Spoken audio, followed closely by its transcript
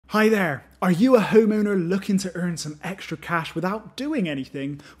Hi there. Are you a homeowner looking to earn some extra cash without doing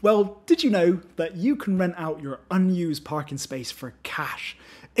anything? Well, did you know that you can rent out your unused parking space for cash?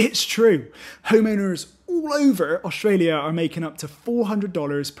 It's true. Homeowners all over Australia are making up to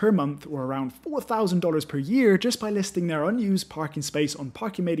 $400 per month or around $4,000 per year just by listing their unused parking space on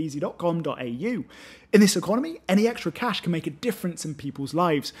parkingmadeeasy.com.au. In this economy, any extra cash can make a difference in people's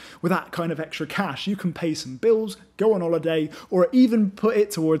lives. With that kind of extra cash, you can pay some bills, go on holiday, or even put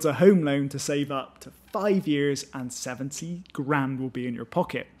it towards a home loan to save up to 5 years and 70 grand will be in your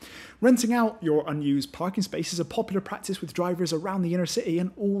pocket. Renting out your unused parking space is a popular practice with drivers around the inner city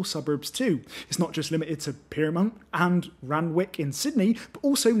and all suburbs too. It's not just limited to Pyrmont and Randwick in Sydney, but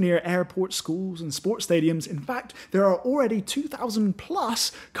also near airports, schools and sports stadiums. In fact, there are already 2,000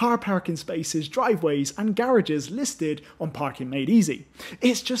 plus car parking spaces, driveways and garages listed on Parking Made Easy.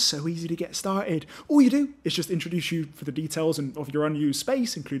 It's just so easy to get started. All you do is just introduce you for the details of your unused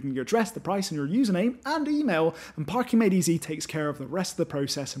space, including your address, the price and your username and email, and Parking Made Easy takes care of the rest of the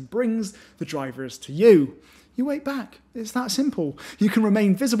process and brings the drivers to you. You wait back. It's that simple. You can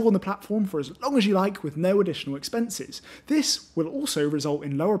remain visible on the platform for as long as you like with no additional expenses. This will also result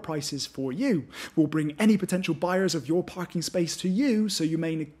in lower prices for you. We'll bring any potential buyers of your parking space to you so you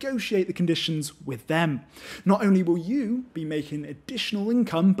may negotiate the conditions with them. Not only will you be making additional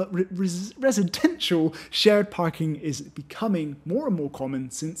income, but residential shared parking is becoming more and more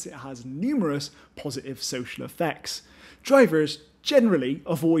common since it has numerous positive social effects. Drivers generally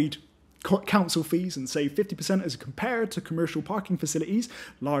avoid council fees and save 50% as compared to commercial parking facilities.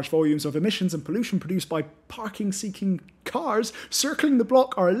 Large volumes of emissions and pollution produced by parking-seeking cars circling the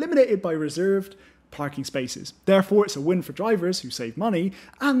block are eliminated by reserved parking spaces. Therefore, it's a win for drivers who save money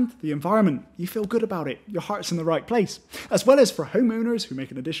and the environment. You feel good about it. Your heart's in the right place. As well as for homeowners who make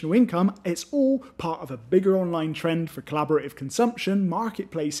an additional income, it's all part of a bigger online trend for collaborative consumption,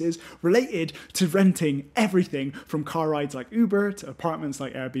 marketplaces related to renting everything from car rides like Uber to apartments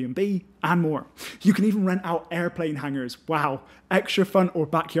like Airbnb and more. You can even rent out airplane hangars. Wow. Extra front or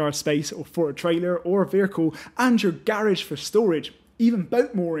backyard space or for a trailer or a vehicle and your garage for storage. Even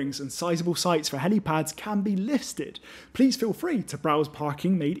boat moorings and sizable sites for helipads can be listed. Please feel free to browse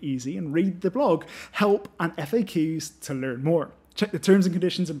Parking Made Easy and read the blog, help and FAQs to learn more. Check the terms and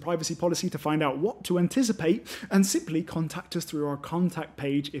conditions and privacy policy to find out what to anticipate and simply contact us through our contact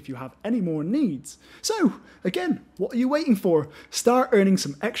page if you have any more needs. So, again, what are you waiting for? Start earning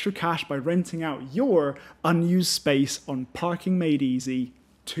some extra cash by renting out your unused space on Parking Made Easy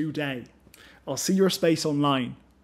today. I'll see your space online.